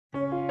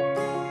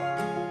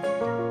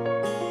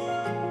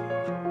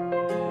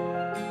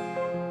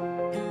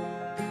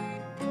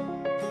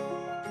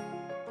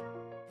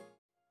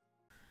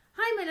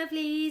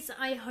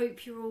I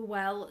hope you're all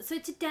well. So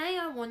today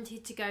I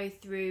wanted to go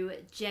through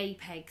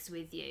JPEGs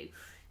with you.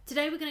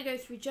 Today we're going to go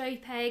through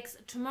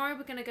JPEGs, tomorrow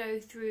we're going to go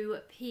through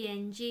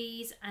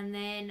PNGs, and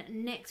then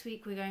next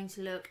week we're going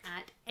to look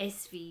at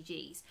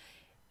SVGs.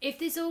 If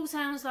this all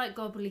sounds like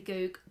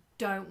gobbledygook,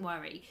 don't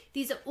worry.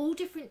 These are all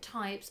different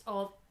types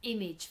of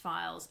image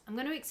files. I'm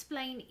going to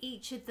explain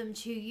each of them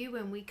to you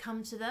when we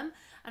come to them,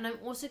 and I'm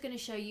also going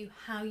to show you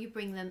how you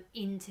bring them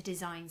into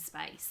Design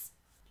Space.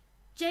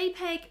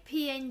 JPEG,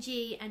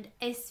 PNG and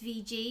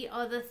SVG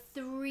are the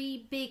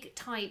three big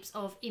types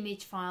of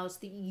image files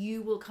that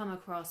you will come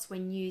across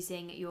when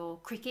using your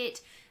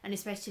Cricut and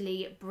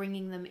especially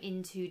bringing them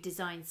into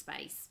Design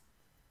Space.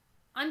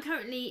 I'm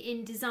currently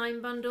in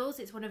Design Bundles.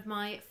 It's one of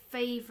my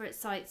favourite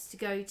sites to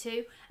go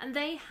to, and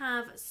they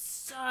have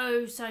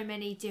so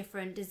many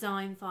different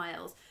design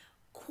files.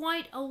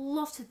 Quite a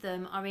lot of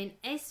them are in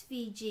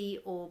SVG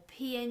or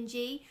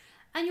PNG,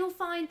 and you'll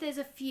find there's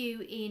a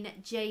few in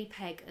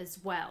JPEG as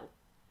well.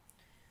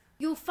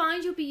 You'll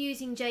find you'll be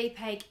using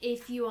JPEG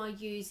if you are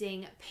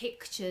using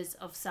pictures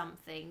of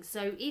something.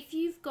 So if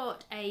you've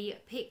got a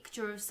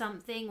picture of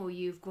something or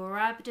you've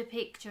grabbed a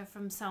picture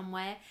from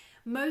somewhere,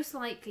 most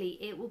likely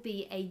it will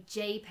be a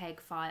JPEG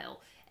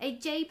file. A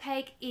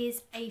JPEG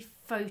is a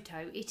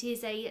photo. It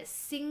is a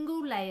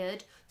single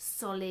layered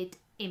solid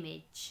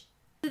image.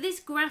 So this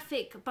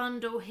graphic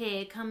bundle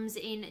here comes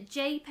in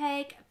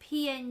JPEG,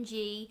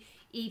 PNG,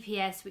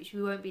 EPS, which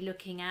we won't be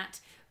looking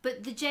at,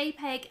 but the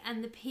JPEG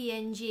and the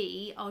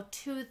PNG are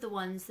two of the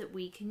ones that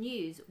we can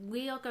use.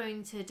 We are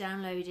going to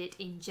download it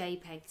in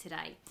JPEG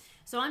today.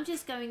 So I'm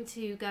just going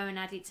to go and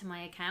add it to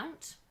my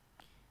account.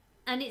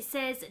 And it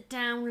says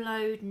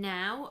download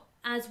now.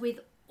 As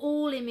with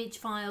all image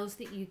files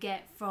that you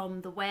get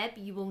from the web,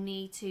 you will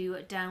need to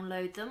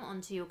download them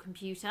onto your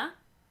computer.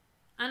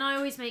 And I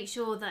always make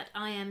sure that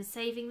I am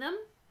saving them.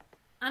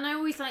 And I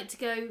always like to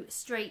go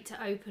straight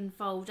to open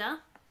folder.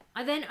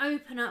 I then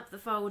open up the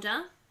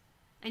folder,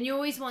 and you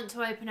always want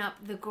to open up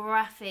the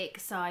graphic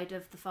side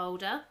of the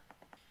folder.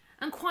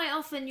 And quite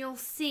often you'll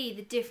see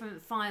the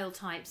different file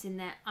types in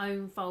their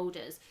own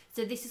folders.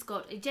 So this has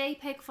got a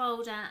JPEG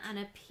folder and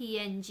a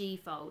PNG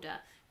folder.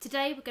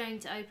 Today we're going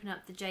to open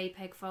up the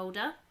JPEG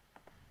folder.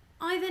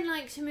 I then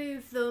like to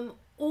move them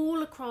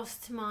all across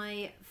to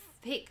my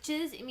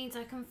pictures. It means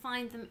I can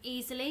find them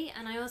easily,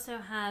 and I also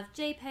have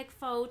JPEG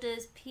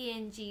folders,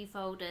 PNG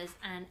folders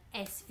and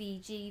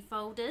SVG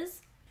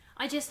folders.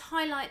 I just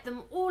highlight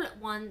them all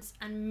at once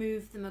and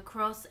move them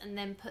across and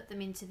then put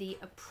them into the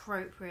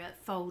appropriate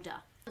folder.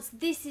 Once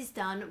this is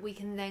done, we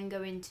can then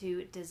go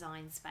into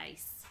Design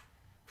Space.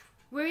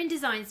 We're in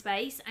Design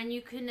Space, and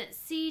you can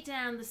see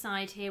down the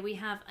side here we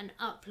have an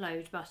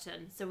upload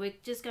button. So we're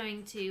just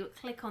going to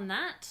click on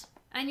that,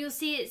 and you'll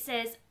see it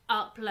says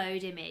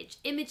upload image.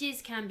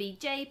 Images can be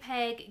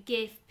JPEG,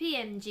 GIF,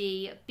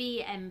 PNG,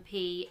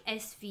 BMP,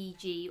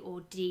 SVG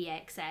or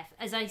DXF.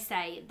 As I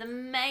say, the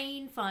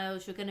main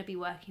files you're going to be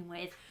working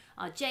with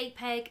are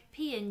JPEG,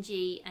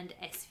 PNG and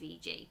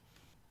SVG.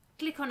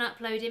 Click on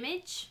upload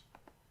image,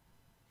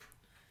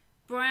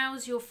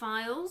 browse your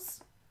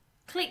files,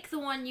 click the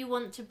one you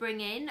want to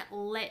bring in.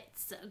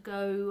 Let's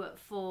go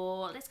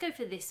for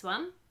this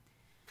one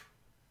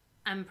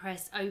and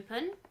press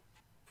open.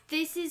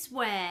 This is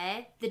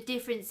where the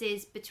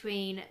differences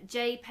between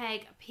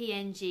JPEG,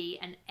 PNG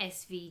and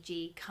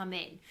SVG come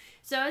in.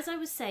 So as I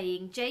was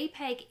saying,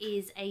 JPEG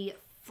is a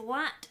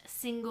flat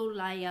single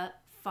layer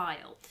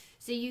file.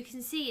 So you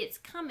can see it's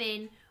come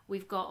in,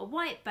 we've got a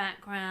white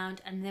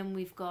background, and then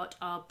we've got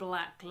our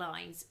black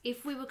lines.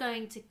 If we were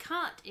going to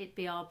cut, it'd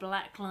be our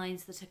black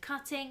lines that are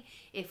cutting.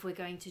 If we're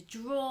going to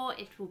draw,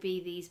 it will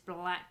be these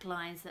black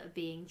lines that are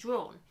being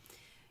drawn.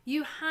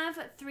 You have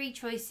three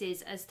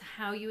choices as to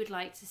how you would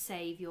like to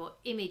save your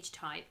image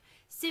type: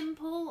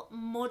 simple,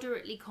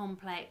 moderately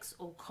complex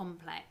or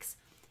complex.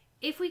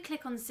 If we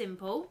click on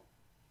simple,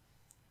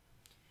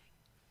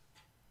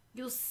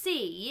 you'll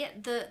see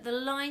that the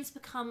lines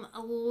become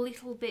a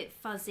little bit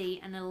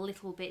fuzzy and a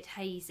little bit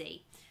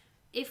hazy.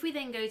 If we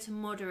then go to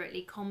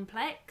moderately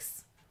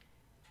complex,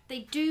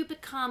 they do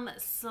become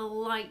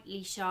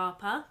slightly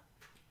sharper.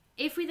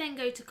 If we then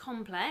go to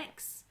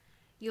complex,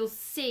 you'll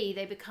see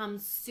they become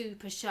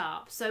super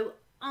sharp. So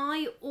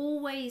I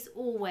always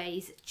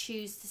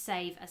choose to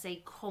save as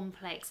a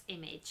complex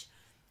image.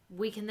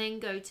 We can then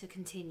go to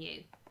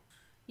continue.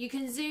 You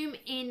can zoom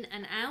in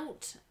and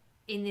out.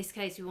 In this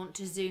case, we want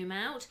to zoom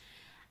out,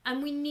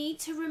 and we need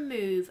to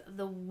remove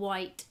the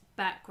white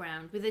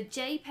background. With a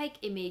JPEG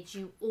image,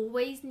 you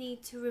always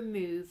need to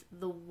remove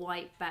the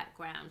white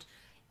background.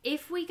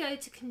 If we go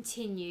to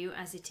continue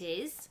as it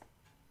is,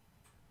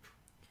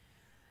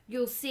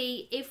 you'll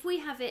see if we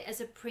have it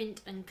as a print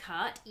and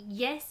cut,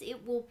 yes,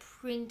 it will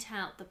print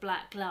out the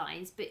black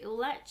lines, but it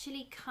will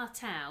actually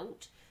cut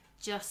out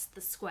just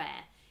the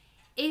square.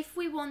 If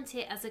we want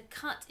it as a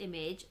cut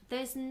image,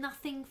 there's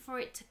nothing for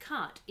it to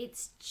cut.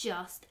 It's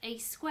just a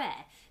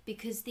square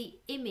because the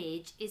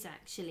image is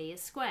actually a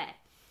square.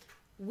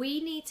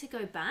 We need to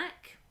go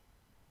back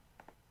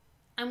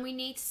and we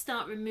need to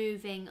start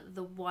removing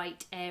the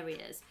white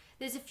areas.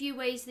 There's a few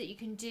ways that you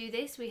can do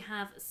this. We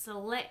have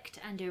select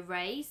and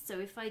erase. So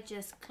if I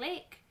just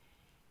click,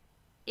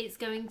 it's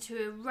going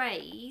to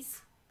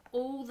erase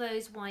all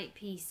those white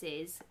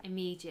pieces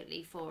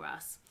immediately for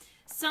us.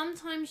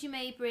 Sometimes you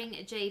may bring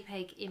a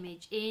JPEG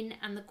image in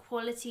and the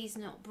quality is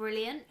not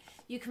brilliant.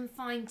 You can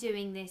find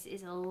doing this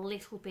is a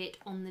little bit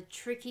on the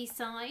tricky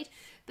side,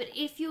 but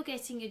if you're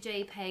getting your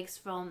JPEGs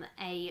from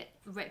a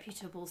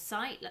reputable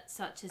site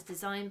such as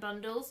Design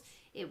Bundles,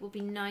 it will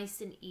be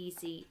nice and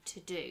easy to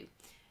do.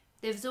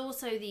 There's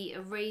also the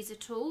eraser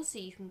tool, so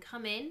you can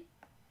come in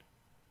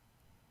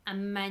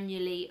and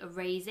manually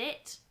erase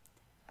it.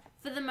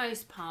 For the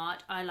most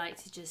part, I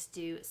like to just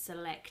do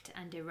select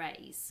and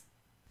erase.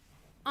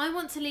 I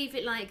want to leave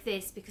it like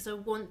this because I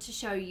want to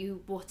show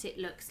you what it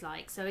looks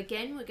like. So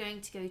again, we're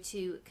going to go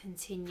to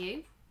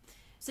continue.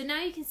 So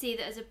now you can see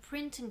that as a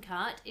print and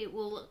cut, it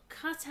will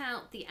cut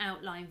out the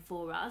outline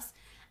for us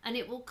and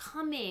it will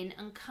come in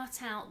and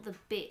cut out the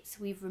bits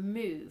we've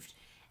removed.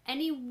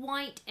 Any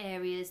white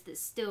areas that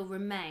still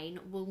remain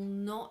will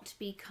not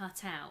be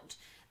cut out.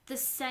 The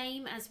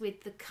same as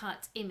with the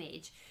cut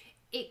image.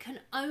 It can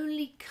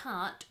only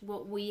cut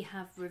what we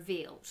have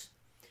revealed.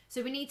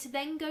 So we need to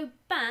then go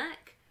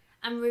back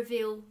and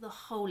reveal the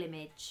whole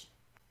image.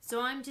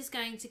 So I'm just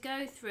going to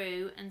go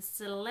through and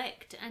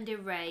select and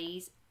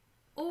erase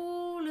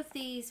all of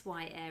these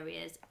white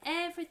areas,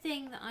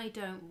 everything that I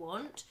don't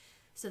want,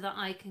 so that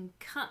I can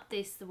cut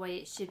this the way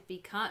it should be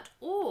cut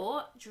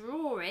or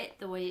draw it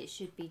the way it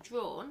should be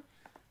drawn.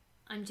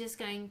 I'm just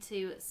going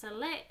to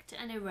select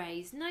and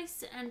erase,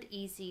 nice and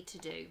easy to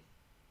do.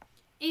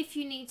 If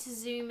you need to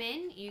zoom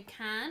in, you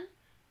can,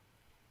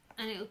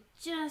 and it'll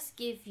just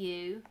give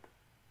you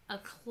a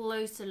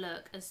closer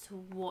look as to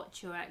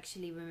what you're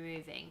actually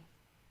removing.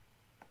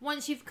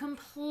 Once you've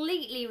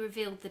completely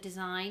revealed the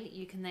design,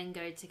 you can then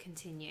go to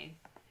continue.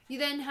 You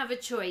then have a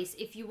choice.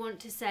 If you want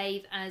to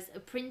save as a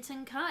print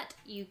and cut,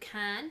 you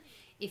can.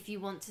 If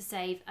you want to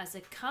save as a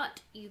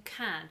cut, you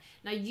can.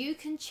 Now you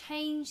can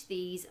change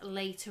these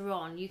later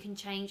on. You can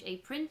change a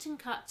print and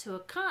cut to a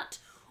cut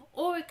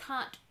or a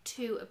cut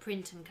to a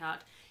print and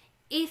cut.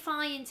 If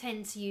I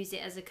intend to use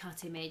it as a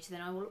cut image, then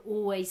I will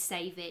always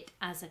save it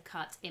as a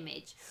cut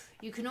image.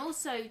 You can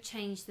also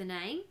change the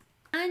name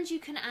and you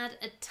can add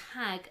a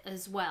tag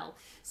as well.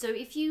 So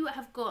if you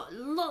have got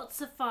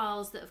lots of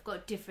files that have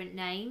got different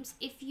names,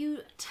 if you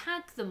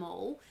tag them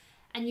all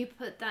and you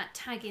put that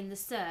tag in the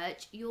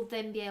search, you'll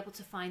then be able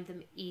to find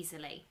them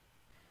easily.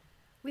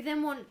 We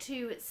then want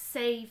to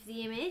save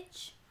the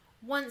image.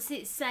 Once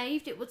it's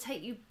saved, it will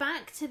take you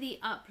back to the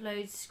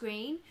upload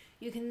screen.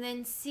 You can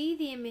then see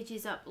the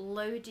images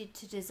uploaded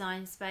to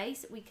Design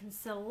Space. We can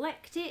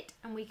select it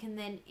and we can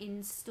then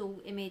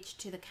install image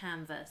to the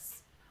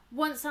canvas.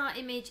 Once our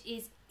image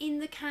is in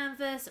the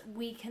canvas,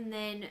 we can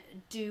then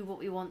do what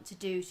we want to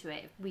do to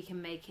it. We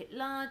can make it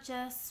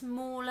larger,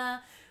 smaller,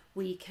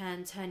 we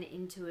can turn it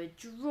into a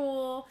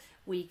drawer,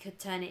 we could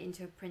turn it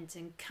into a print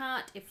and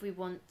cut. If we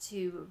want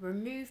to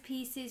remove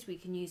pieces, we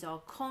can use our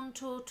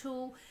contour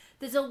tool.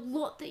 There's a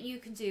lot that you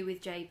can do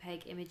with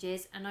JPEG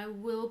images, and I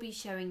will be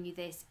showing you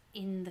this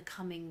in the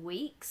coming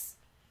weeks.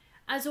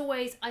 As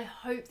always, I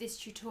hope this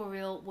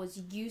tutorial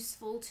was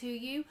useful to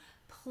you.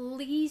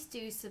 Please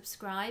do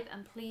subscribe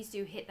and please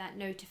do hit that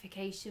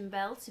notification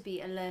bell to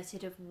be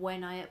alerted of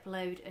when I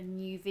upload a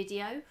new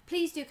video.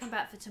 Please do come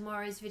back for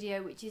tomorrow's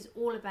video, which is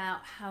all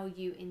about how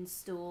you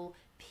install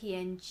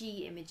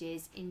PNG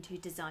images into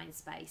Design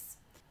Space.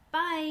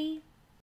 Bye!